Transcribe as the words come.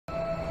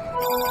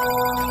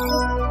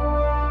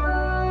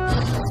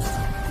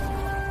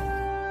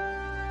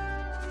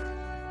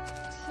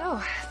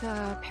So,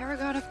 the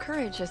paragon of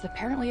courage is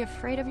apparently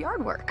afraid of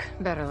yard work.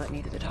 Better let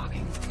me do the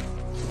talking.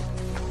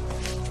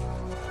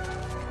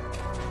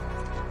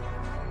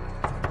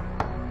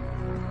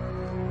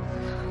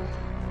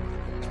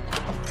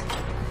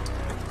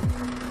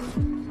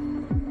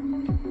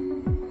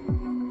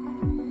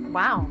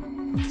 Wow,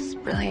 it's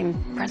really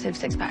impressive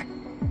six-pack.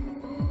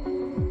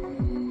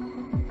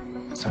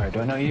 Sorry,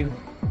 do I know you?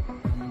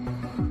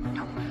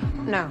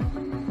 No,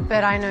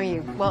 but I know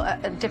you. Well,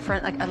 a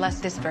different, like a less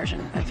this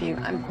version of you.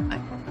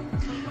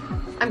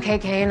 I'm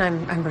KK and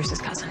I'm Bruce's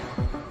cousin.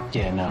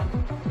 Yeah, no.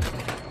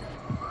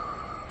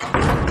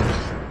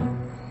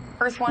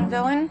 Earth One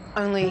villain?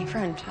 Only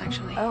friend,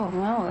 actually. Oh,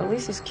 well, at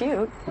least he's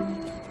cute.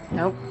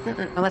 Nope.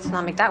 Well, let's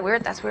not make that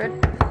weird. That's weird.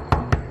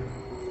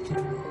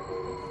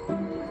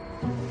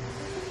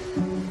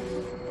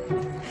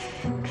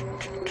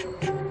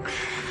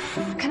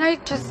 Can I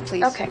just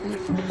please? Okay.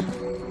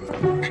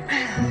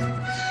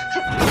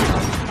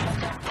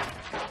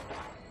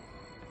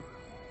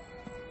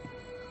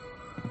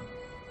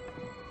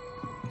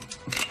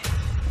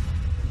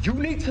 You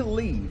need to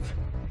leave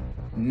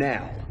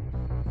now.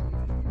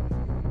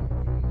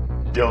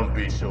 Don't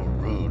be so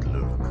rude,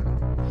 Luke.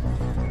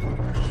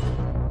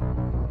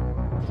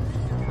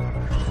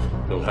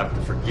 You'll have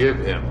to forgive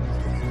him.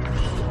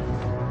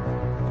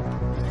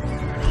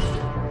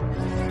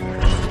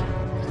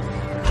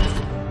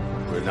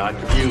 We're not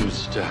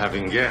used to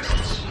having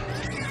guests.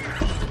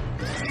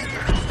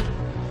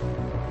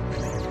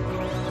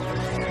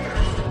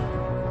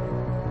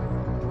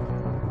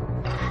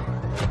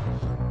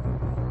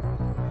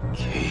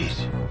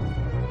 Kate.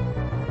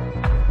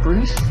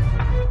 Bruce?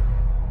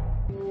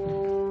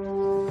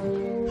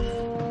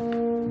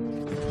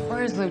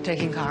 Where is Luke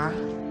taking Kara?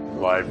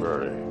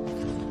 Library.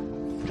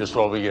 Just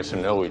while we get to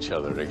know each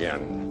other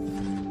again.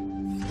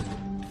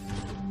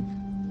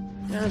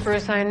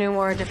 Bruce, I knew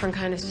wore a different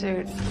kind of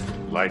suit.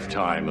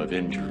 Lifetime of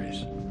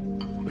injuries.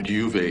 But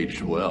you've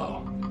aged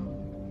well.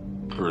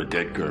 For a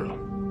dead girl.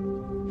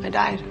 I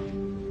died.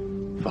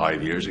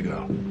 5 years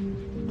ago.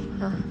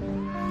 Huh.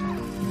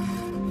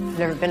 I've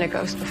never been a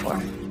ghost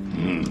before.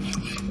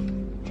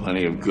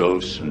 Plenty of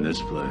ghosts in this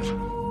place.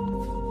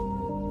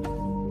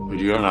 But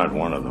you're not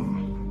one of them.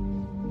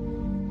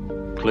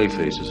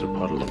 Clayface is a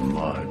puddle of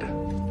mud.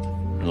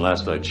 And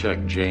last I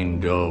checked, Jane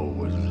Doe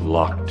was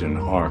locked in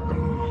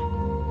Arkham.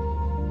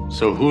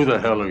 So who the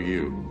hell are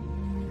you?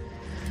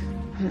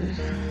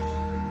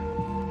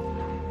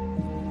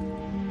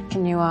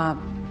 Can you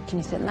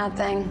sit in that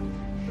thing?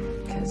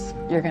 Because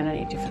you're gonna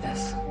need to for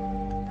this.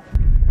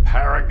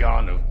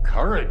 Paragon of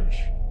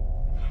courage.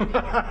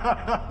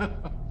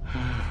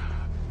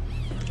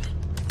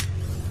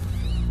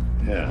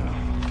 Yeah.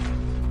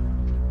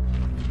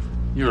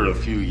 You're a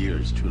few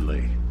years too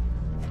late.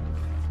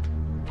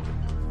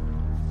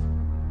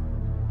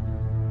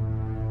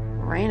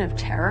 Reign of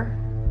terror?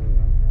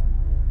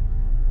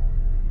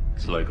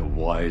 It's like a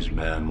wise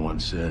man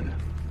once said,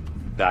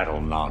 battle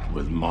not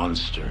with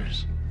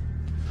monsters,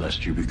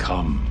 lest you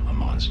become a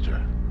monster.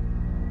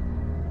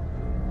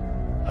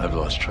 I've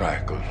lost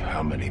track of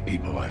how many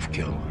people I've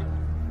killed.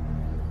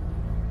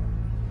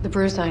 The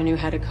Bruce I knew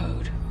had a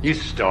code. You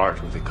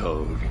start with a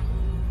code.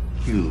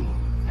 You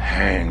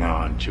hang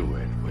on to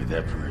it with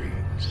every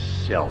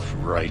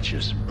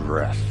self-righteous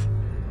breath.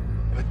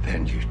 But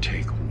then you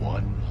take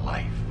one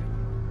life.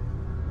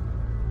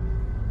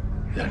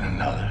 Then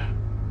another.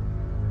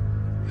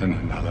 Then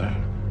another.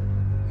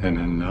 Then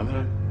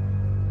another.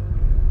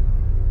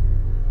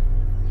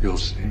 You'll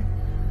see.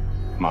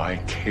 My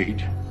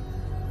Kate.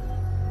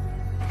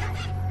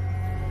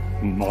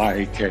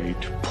 My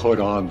Kate put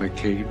on the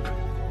cape.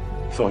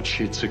 Thought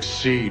she'd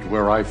succeed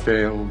where I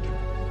failed.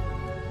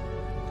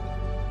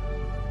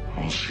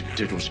 All she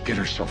did was get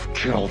herself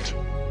killed.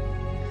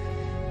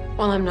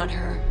 Well, I'm not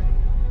her.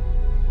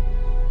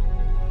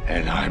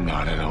 And I'm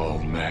not an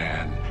old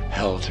man,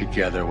 held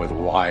together with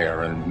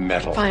wire and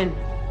metal. Fine.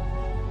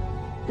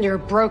 You're a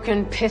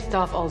broken,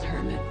 pissed-off old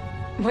hermit,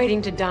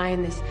 waiting to die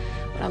in this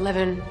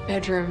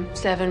 11-bedroom,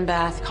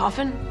 7-bath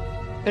coffin.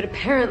 But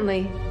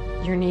apparently,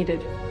 you're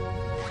needed.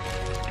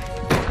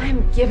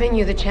 I'm giving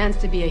you the chance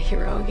to be a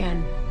hero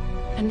again.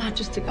 And not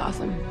just to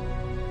Gotham.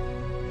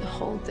 The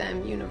whole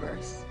damn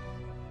universe.